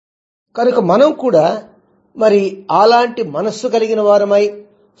కనుక మనం కూడా మరి అలాంటి మనస్సు కలిగిన వారమై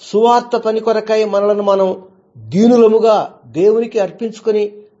సువార్త పని కొరకై మనలను మనం దీనులముగా దేవునికి అర్పించుకొని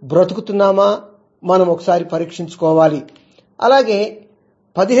బ్రతుకుతున్నామా మనం ఒకసారి పరీక్షించుకోవాలి. అలాగే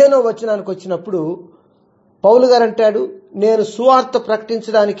 15వ వచనానికి వచ్చినప్పుడు పౌలు గారు అంటాడు, నేను సువార్త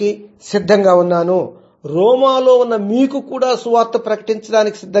ప్రకటించడానికి సిద్ధంగా ఉన్నాను, రోమాలో ఉన్న మీకు కూడా సువార్త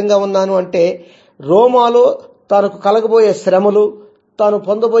ప్రకటించడానికి సిద్ధంగా ఉన్నాను. అంటే రోమాలో తనకు కలగబోయే శ్రమలు, తాను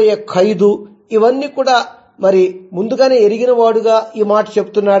పొందబోయే ఖైదు, ఇవన్నీ కూడా మరి ముందుగానే ఎరిగిన వాడుగా ఈ మాట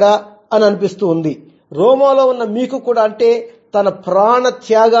చెప్తున్నాడా అని అనిపిస్తూ ఉంది. రోమాలో ఉన్న మీకు కూడా అంటే తన ప్రాణ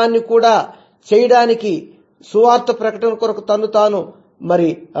త్యాగాన్ని కూడా చేయడానికి, సువార్త ప్రకటన కొరకు తను తాను మరి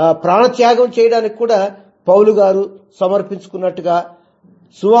ప్రాణత్యాగం చేయడానికి కూడా పౌలు గారు సమర్పించుకున్నట్టుగా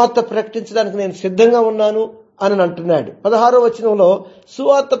సువార్త ప్రకటించడానికి నేను సిద్ధంగా ఉన్నాను అని అంటున్నాడు. 16వ వచనంలో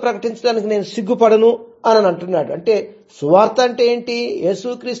సువార్త ప్రకటించడానికి నేను సిగ్గుపడను అని అంటున్నాడు. అంటే సువార్త అంటే ఏంటి?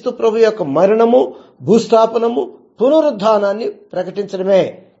 యేసుక్రీస్తు ప్రభు యొక్క మరణము, భూస్థాపనము, పునరుద్ధానాన్ని ప్రకటించడమే.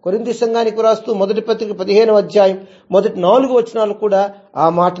 కొరింథీ సంఘానికి రాస్తూ మొదటి పత్రిక 15వ అధ్యాయం మొదటి 4 వచనాలు కూడా ఆ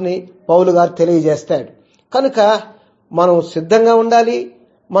మాటని పౌలు గారు తెలియజేస్తాడు. కనుక మనం సిద్ధంగా ఉండాలి,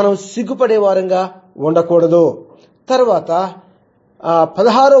 మనం సిగ్గుపడే వారంగా ఉండకూడదు. తర్వాత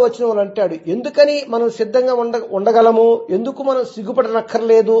 16వ వచనంలో అంటాడు, ఎందుకని మనం సిద్ధంగా ఉండగలము, ఎందుకు మనం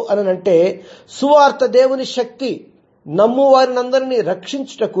సిగ్గుపడనక్కర్లేదు అని అంటే, సువార్త దేవుని శక్తి, నమ్ము వారినందరినీ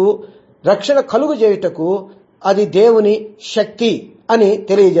రక్షించుటకు, రక్షణ కలుగు చేయుటకు అది దేవుని శక్తి అని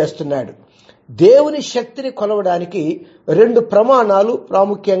తెలియజేస్తున్నాడు. దేవుని శక్తిని కొలవడానికి 2 ప్రమాణాలు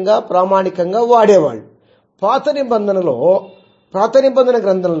ప్రామాణికంగా వాడేవాళ్ళు. పాత నిబంధన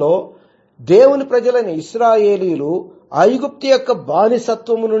గ్రంథంలో దేవుని ప్రజలైన ఇశ్రాయేలీలు ఐగుప్తు యొక్క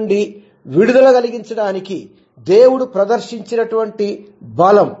బానిసత్వము నుండి విడుదల కలిగించడానికి దేవుడు ప్రదర్శించినటువంటి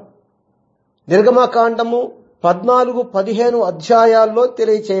బలం నిర్గమకాండము 14-15 అధ్యాయాల్లో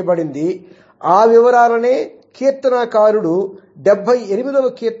తెలియచేయబడింది. ఆ వివరాలనే కీర్తనాకారుడు 78వ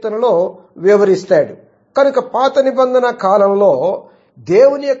కీర్తనలో వివరిస్తాడు. కనుక పాత నిబంధన కాలంలో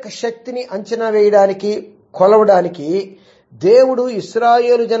దేవుని యొక్క శక్తిని అంచనా వేయడానికి, కొలవడానికి దేవుడు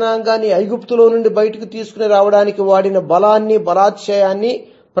ఇశ్రాయేలు జనాంగాన్ని ఐగుప్తులో నుండి బయటకు తీసుకుని రావడానికి వాడిన బలాన్ని, బలాతిశయాన్ని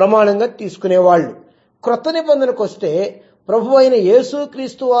ప్రమాణంగా తీసుకునేవాళ్లు. క్రొత్త నిబంధనకు వస్తే ప్రభు అయిన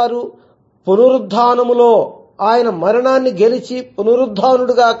యేసుక్రీస్తు వారు పునరుద్ధానములో, ఆయన మరణాన్ని గెలిచి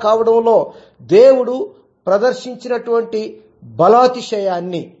పునరుద్ధానుడుగా కావడంలో దేవుడు ప్రదర్శించినటువంటి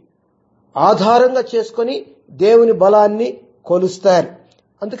బలాతిశయాన్ని ఆధారంగా చేసుకొని దేవుని బలాన్ని కొలుస్తారు.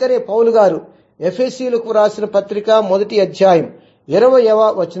 అందుకనే పౌలు గారు ఎఫెసీయులకు రాసిన పత్రిక 1వ అధ్యాయం 20వ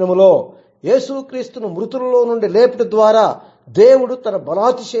వచనములో యేసుక్రీస్తును మృతులలో నుండి లేపుట ద్వారా దేవుడు తన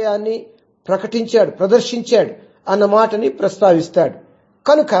బలాతిశయాన్ని ప్రదర్శించాడు అన్న మాటని ప్రస్తావిస్తాడు.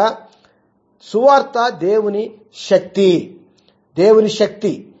 కనుక సువార్త దేవుని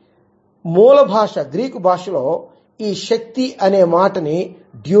శక్తి మూల భాష గ్రీకు భాషలో ఈ శక్తి అనే మాటని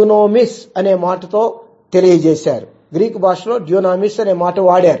డ్యూనోమిస్ అనే మాటతో తెలియజేశారు. గ్రీకు భాషలో డ్యూనామిస్ అనే మాట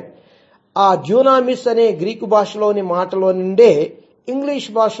వాడారు. ఆ డ్యూనామిస్ అనే గ్రీకు భాషలోని మాటలో నుండే ఇంగ్లీష్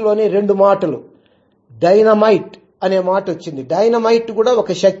భాషలోని 2 మాటలు డైనమైట్ అనే మాట వచ్చింది. డైనమైట్ కూడా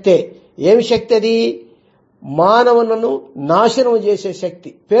ఒక శక్తే. ఏమి శక్తి అది? మానవులను నాశనం చేసే శక్తి,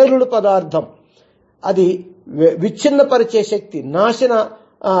 పేలుడు పదార్థం, అది విచ్ఛిన్నపరిచే శక్తి, నాశన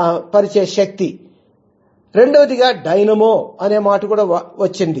పరిచే శక్తి. రెండవదిగా డైనమో అనే మాట కూడా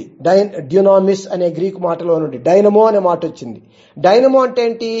వచ్చింది. డ్యూనామిస్ అనే గ్రీకు మాటలో నుండి డైనమో అనే మాట వచ్చింది. డైనమో అంటే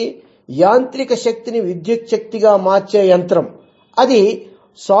ఏంటి? యాంత్రిక శక్తిని విద్యుత్ శక్తిగా మార్చే యంత్రం. అది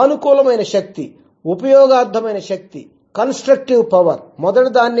సానుకూలమైన శక్తి, ఉపయోగార్థమైన శక్తి, కన్స్ట్రక్టివ్ పవర్.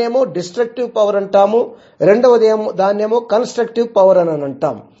 మొదటి దాన్నేమో డిస్ట్రక్టివ్ పవర్ అంటాము, రెండవది దాన్నేమో కన్స్ట్రక్టివ్ పవర్ అని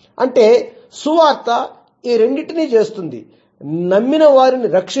అంటాము. అంటే సువార్త ఈ రెండింటినీ చేస్తుంది. నమ్మిన వారిని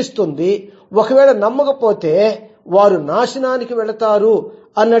రక్షిస్తుంది, ఒకవేళ నమ్మకపోతే వారు నాశనానికి వెళతారు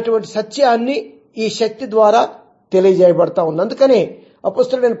అన్నటువంటి సత్యాన్ని ఈ శక్తి ద్వారా తెలియజేయబడతా ఉంది. అందుకనే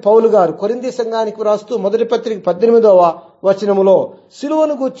అపొస్తలుడైన పౌలు గారు కొరింథీ సంఘానికి రాస్తూ మొదటి పత్రిక 18వ వచనములో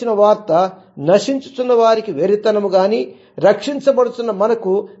సిలువను గూర్చిన వార్త నశించుతున్న వారికి వెరితనము గాని, రక్షించబడుతున్న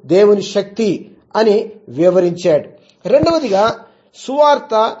మనకు దేవుని శక్తి అని వివరించాడు. రెండవదిగా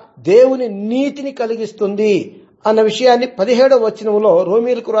సువార్త దేవుని నీతిని కలిగిస్తుంది అన్న విషయాన్ని 17వ వచనంలో,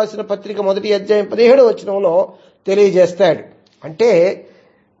 రోమీయులకు రాసిన పత్రిక 1వ అధ్యాయం 17వ వచనంలో తెలియజేస్తాడు. అంటే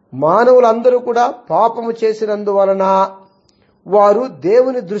మానవులందరూ కూడా పాపము చేసినందువలన వారు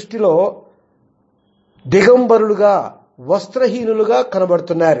దేవుని దృష్టిలో దిగంబరులుగా, వస్త్రహీనులుగా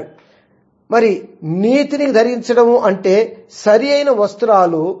కనబడుతున్నారు. మరి నీతిని ధరించడము అంటే సరి అయిన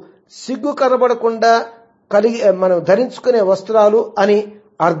వస్త్రాలు, సిగ్గు కనబడకుండా మనం ధరించుకునే వస్త్రాలు అని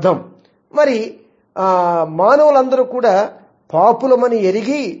అర్థం. మరి మానవులందరూ కూడా పాపులమని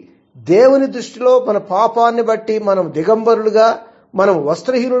ఎరిగి దేవుని దృష్టిలో మన పాపాన్ని బట్టి మనం దిగంబరులుగా, మనం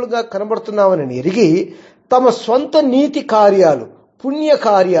వస్త్రహీనులుగా కనబడుతున్నామని ఎరిగి తమ సొంత నీతి కార్యాలు, పుణ్య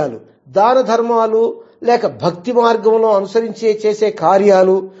కార్యాలు, దాన ధర్మాలు లేక భక్తి మార్గంలో చేసే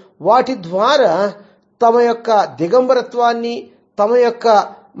కార్యాలు, వాటి ద్వారా తమ యొక్క దిగంబరత్వాన్ని, తమ యొక్క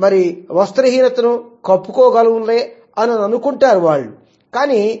వస్త్రహీనతను కప్పుకోగలవులే అని అనుకుంటారు వాళ్ళు.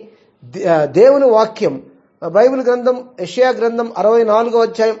 కానీ దేవుని వాక్యం బైబిల్ గ్రంథం యెషయా గ్రంథం 64వ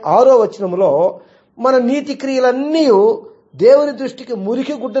అధ్యాయం 6వ వచనంలో మన నీతి క్రియలన్నీ దేవుని దృష్టికి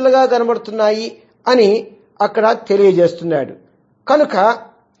మురికి గుడ్డలుగా కనబడుతున్నాయి అని అక్కడ తెలియజేస్తున్నాడు. కనుక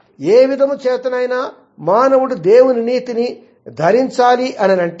ఏ విధము చేతనైనా మానవుడు దేవుని నీతిని ధరించాలి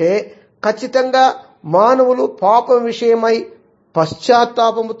అనంటే ఖచ్చితంగా మానవులు పాపం విషయమై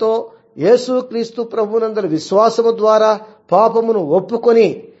పశ్చాత్తాపముతో యేసుక్రీస్తు ప్రభువునందు విశ్వాసము ద్వారా పాపమును ఒప్పుకొని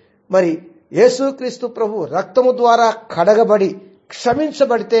యేసుక్రీస్తు ప్రభు రక్తము ద్వారా కడగబడి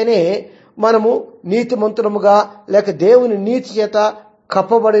క్షమించబడితేనే మనము నీతిమంతులముగా లేక దేవుని నీతి చేత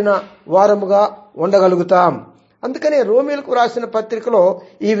కప్పబడిన వారముగా ఉండగలుగుతాం. అందుకనే రోమీయులకు రాసిన పత్రికలో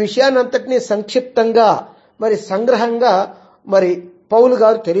ఈ విషయాన్నంతటినీ సంక్షిప్తంగా సంగ్రహంగా పౌలు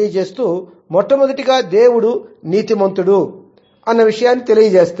గారు తెలియజేస్తూ మొట్టమొదటిగా దేవుడు నీతిమంతుడు అన్న విషయాన్ని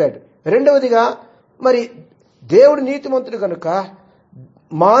తెలియజేస్తాడు. రెండవదిగా దేవుడు నీతిమంతుడు కనుక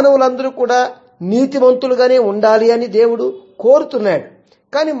మానవులందరూ కూడా నీతిమంతులుగానే ఉండాలి అని దేవుడు కోరుతున్నాడు.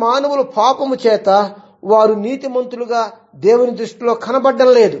 కానీ మానవులు పాపము చేత వారు నీతిమంతులుగా దేవుని దృష్టిలో కనబడడం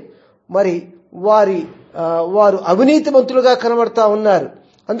లేదు. వారు అవినీతిమంతులుగా కనబడతా ఉన్నారు.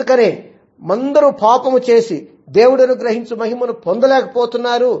 అందుకనే అందరూ పాపము చేసి దేవుడు అనుగ్రహించు మహిమను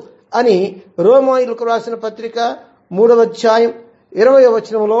పొందలేకపోతున్నారు అని రోమీయులకు రాసిన పత్రిక 3వ అధ్యాయం 20వ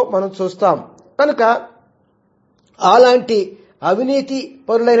వచనంలో మనం చూస్తాం. కనుక అలాంటి అవినీతి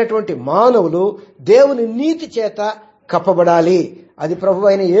పరులైనటువంటి మానవులు దేవుని నీతి చేత కప్పబడాలి. అది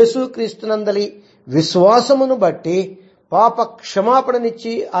ప్రభువైన యేసుక్రీస్తునందలి విశ్వాసమును బట్టి పాప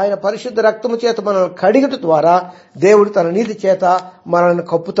క్షమాపణనిచ్చి ఆయన పరిశుద్ధ రక్తము చేత మనల్ని కడిగట ద్వారా దేవుడు తన నీతి చేత మనల్ని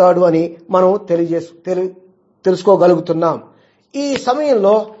కప్పుతాడు అని మనం తెలుసుకోగలుగుతున్నాం. ఈ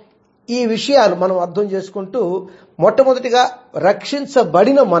సమయంలో ఈ విషయాలు మనం అర్థం చేసుకుంటూ మొట్టమొదటిగా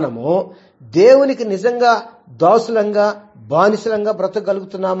రక్షించబడిన మనము దేవునికి నిజంగా దాసులంగా, బానిసలంగా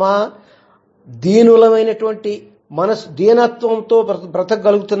బ్రతకగలుగుతున్నామా? దీనులమైనటువంటి దీనత్వంతో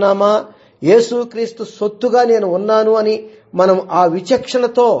బ్రతకగలుగుతున్నామా? యేసుక్రీస్తు సొత్తుగా నేను ఉన్నాను అని మనం ఆ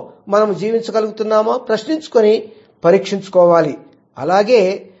విచక్షణతో మనం జీవించగలుగుతున్నామా? ప్రశ్నించుకొని పరీక్షించుకోవాలి. అలాగే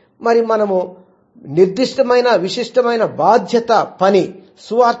మనము నిర్దిష్టమైన విశిష్టమైన బాధ్యత పని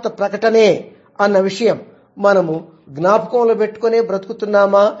సువార్త ప్రకటనే అన్న విషయం మనము జ్ఞాపకంలో పెట్టుకునే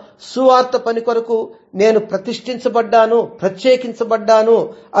బ్రతుకుతున్నామా? సువార్త పని కొరకు నేను ప్రతిష్ఠించబడ్డాను, ప్రత్యేకించబడ్డాను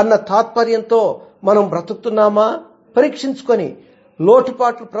అన్న తాత్పర్యంతో మనం బ్రతుకుతున్నామా? పరీక్షించుకొని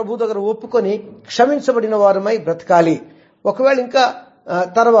లోటుపాట్లు ప్రభు దగ్గర ఒప్పుకొని క్షమించబడిన వారమై బ్రతకాలి. ఒకవేళ ఇంకా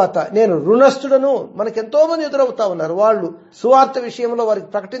తర్వాత నేను రుణస్థుడను, మనకెంతో మంది ఎదురవుతా ఉన్నారు. వాళ్ళు సువార్త విషయంలో వారికి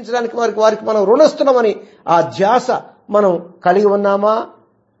ప్రకటించడానికి వారికి మనం రుణస్థులమని ఆ ధ్యాస మనం కలిగి ఉన్నామా?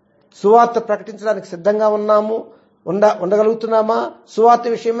 సువార్త ప్రకటించడానికి సిద్ధంగా ఉండగలుగుతున్నామా? సువార్త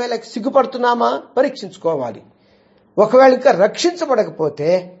విషయమే లేక సిగ్గుపడుతున్నామా? పరీక్షించుకోవాలి. ఒకవేళ ఇంకా రక్షించబడకపోతే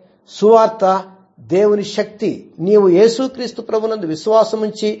సువార్త దేవుని శక్తి, నీవు యేసుక్రీస్తు ప్రభునందు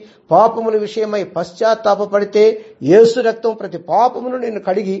విశ్వాసముంచి పాపముల విషయమై పశ్చాత్తాపపడితే యేసు రక్తం ప్రతి పాపమును నిన్ను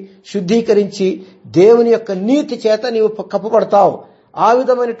కడిగి శుద్ధీకరించి దేవుని యొక్క నీతి చేత నీవు కప్పబడతావు. ఆ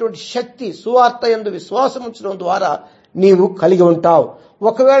విధమైనటువంటి శక్తి సువార్త యందు విశ్వాసముంచడం ద్వారా నీవు కలిగి ఉంటావు.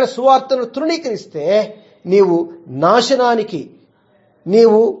 ఒకవేళ సువార్తను తృణీకరిస్తే నీవు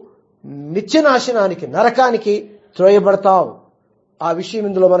నిత్య నాశనానికి, నరకానికి త్రోయబడతావు. ఆ విషయం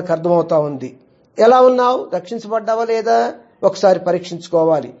ఇందులో మనకు అర్థమవుతా ఉంది. ఎలా ఉన్నావు? రక్షించబడ్డావా లేదా? ఒకసారి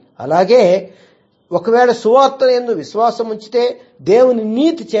పరీక్షించుకోవాలి. అలాగే ఒకవేళ సువార్త యందు విశ్వాసం ఉంచితే దేవుని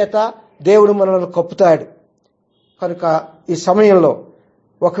నీతి చేత దేవుడు మనల్ని కప్పుతాడు. కనుక ఈ సమయంలో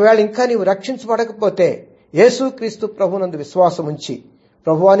ఒకవేళ ఇంకా నీవు రక్షించబడకపోతే యేసుక్రీస్తు ప్రభునందు విశ్వాసం ఉంచి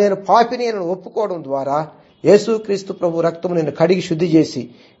ప్రభువా నేను పాపిని అని ఒప్పుకోవడం ద్వారా యేసుక్రీస్తు ప్రభు రక్తము నిన్ను కడిగి శుద్ధి చేసి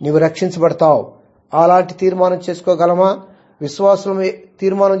నీవు రక్షించబడతావు. అలాంటి తీర్మానం చేసుకోగలమా? విశ్వాసమే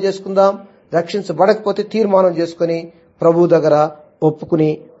తీర్మానం చేసుకుందాం. రక్షించబడకపోతే తీర్మానం చేసుకుని ప్రభు దగ్గర ఒప్పుకుని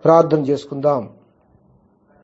ప్రార్థన చేసుకుందాం.